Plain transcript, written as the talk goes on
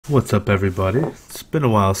What's up everybody? It's been a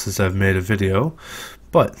while since I've made a video,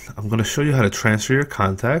 but I'm going to show you how to transfer your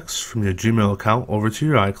contacts from your Gmail account over to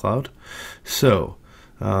your iCloud. So,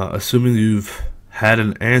 assuming you've had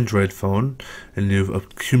an Android phone and you've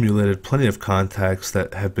accumulated plenty of contacts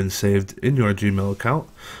that have been saved in your Gmail account,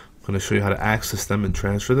 I'm going to show you how to access them and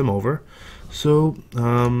transfer them over. So,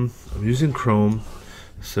 I'm using Chrome,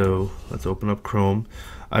 so let's open up Chrome.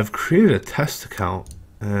 I've created a test account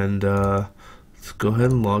and let's go ahead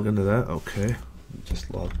and log into that. Okay,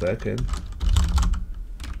 just log back in.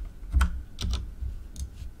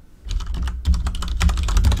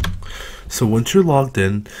 So once you're logged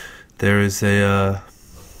in, there is a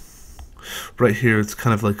right here. It's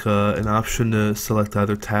kind of like an option to select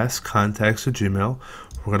either Tasks, Contacts, or Gmail.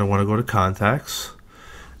 We're gonna want to go to Contacts,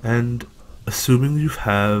 and assuming you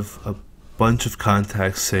have a bunch of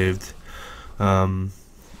contacts saved,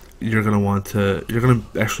 you're gonna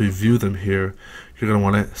actually view them here. You're gonna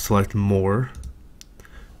want to select More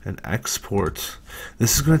and Export.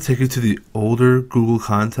 This is gonna take you to the older Google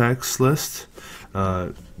Contacts list.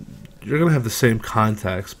 You're gonna have the same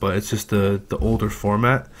contacts, but it's just the older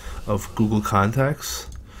format of Google Contacts.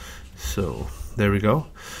 So there we go.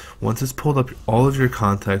 Once it's pulled up, all of your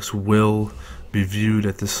contacts will be viewed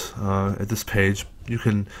at this page. You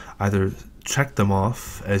can either check them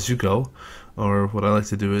off as you go, or what I like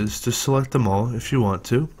to do is just select them all if you want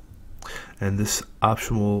to, and this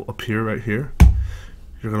option will appear right here.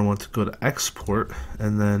 You're going to want to go to Export,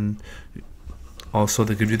 and then also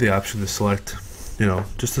they give you the option to select,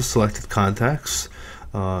 just the selected contacts,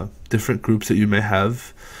 different groups that you may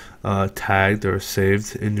have tagged or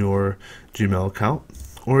saved in your Gmail account,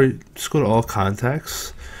 or just go to All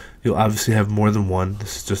Contacts. You'll obviously have more than one.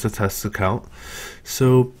 This is just a test account.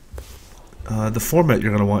 So the format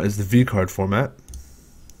you're going to want is the vCard format.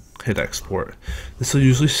 Hit Export. This will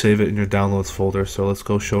usually save it in your Downloads folder, so let's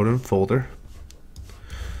go Show it in Folder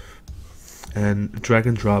and drag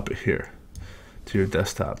and drop it here to your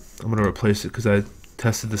desktop. I'm going to replace it because I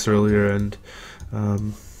tested this earlier, and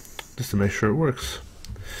just to make sure it works.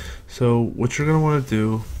 So what you're going to want to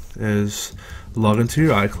do is log into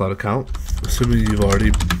your iCloud account, assuming you've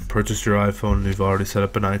already purchased your iPhone and you've already set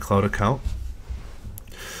up an iCloud account.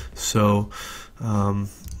 So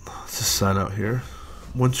let's just sign out here.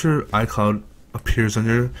 Once your iCloud appears on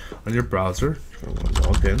your browser, you're going to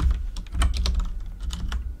log in.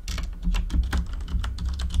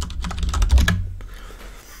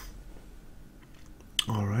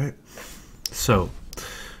 All right. So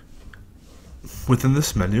within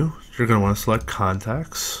this menu, you're going to want to select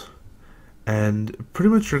Contacts, and pretty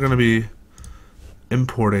much you're going to be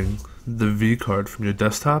importing the vCard from your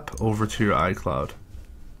desktop over to your iCloud.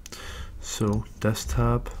 So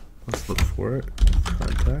desktop, let's look for it,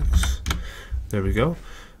 contacts, there we go.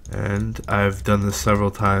 And I've done this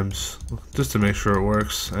several times just to make sure it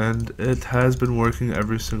works, and it has been working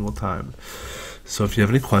every single time. So if you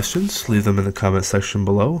have any questions, leave them in the comment section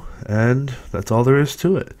below, and that's all there is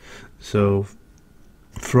to it. So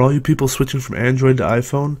for all you people switching from Android to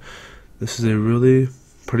iPhone, this is a really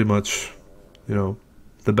pretty much,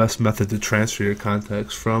 the best method to transfer your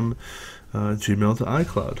contacts from Gmail to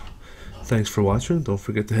iCloud. Thanks for watching. Don't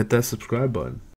forget to hit that subscribe button.